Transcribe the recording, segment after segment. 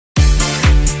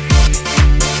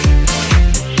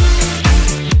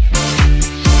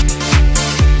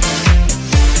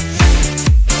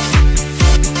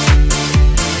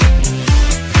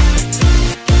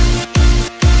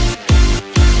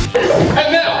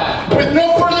with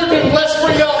no further ado, let's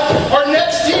bring up our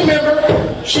next team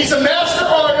member. She's a master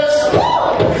artist.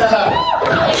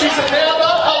 She's a NABA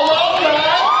alumni.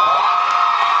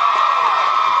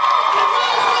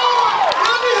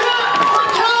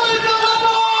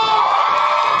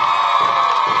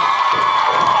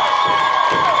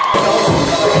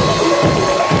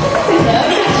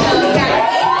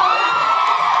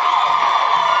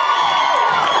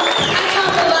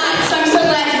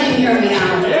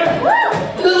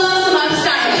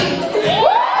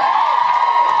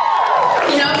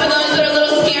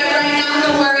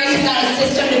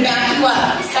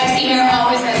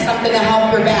 To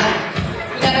help your back.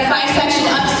 We got a 5-section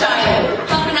up style,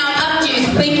 helping out up juice,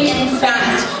 quick and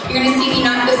fast. You're gonna see me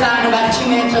knock this out in about 2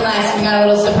 minutes or less, and we got a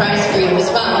little surprise for you as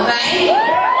well, okay?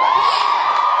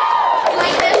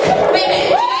 Like this? Wait a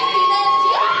minute, do you guys see this?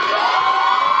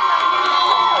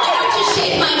 I don't just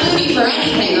shake my booty for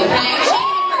anything, okay?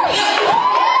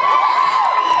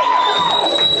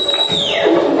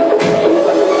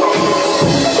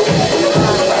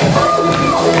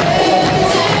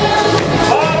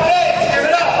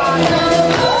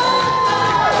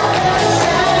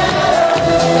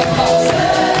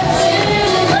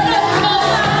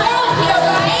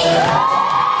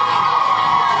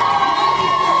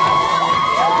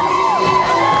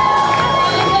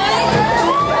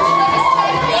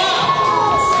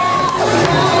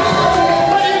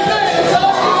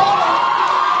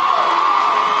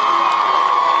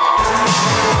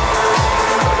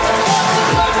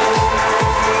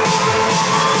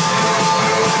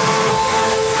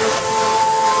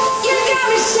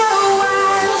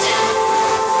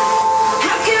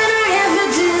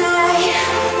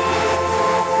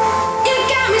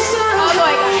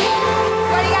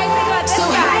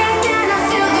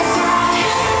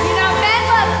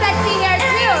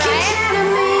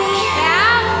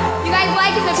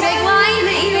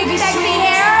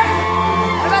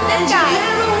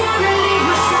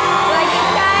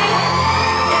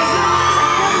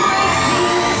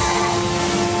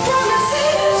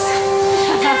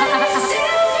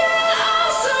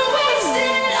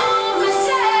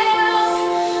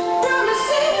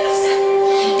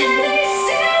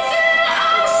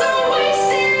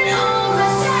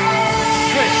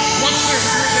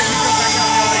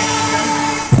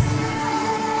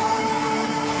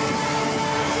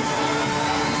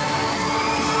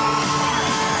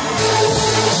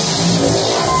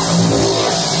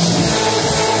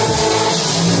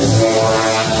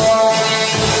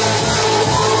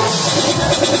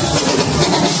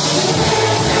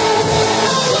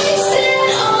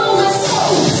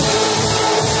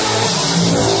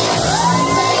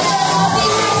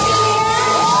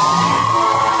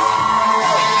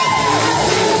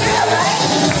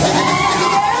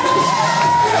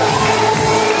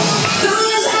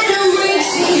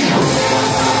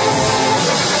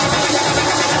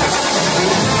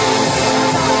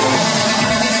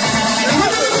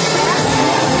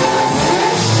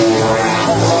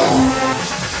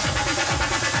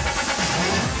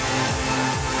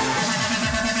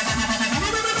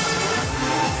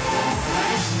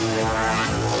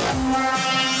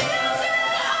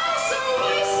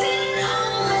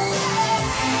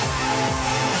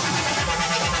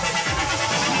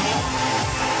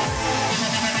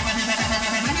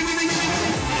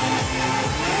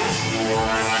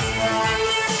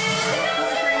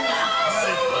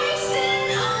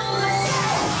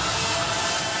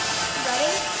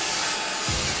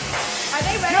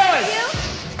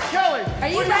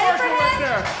 I'm shaking it for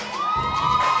you.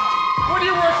 What are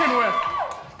you working with?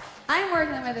 I'm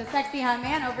working with a sexy hot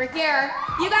man over here.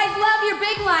 You guys love your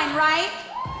big line, right?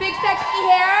 Big sexy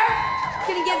hair. It's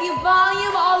gonna give you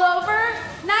volume all over.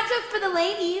 Not just for the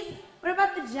ladies. What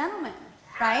about the gentlemen,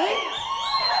 right?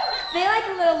 They like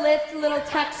a little lift, a little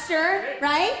texture,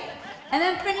 right? And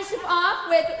then finish it off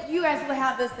with, you guys will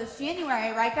have this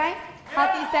January, right guys?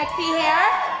 Healthy, sexy hair.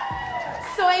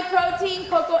 Soy protein,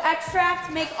 cocoa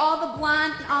extract, make all the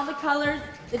blonde and all the colors,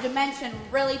 the dimension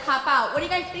really pop out. What do you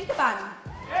guys think about them?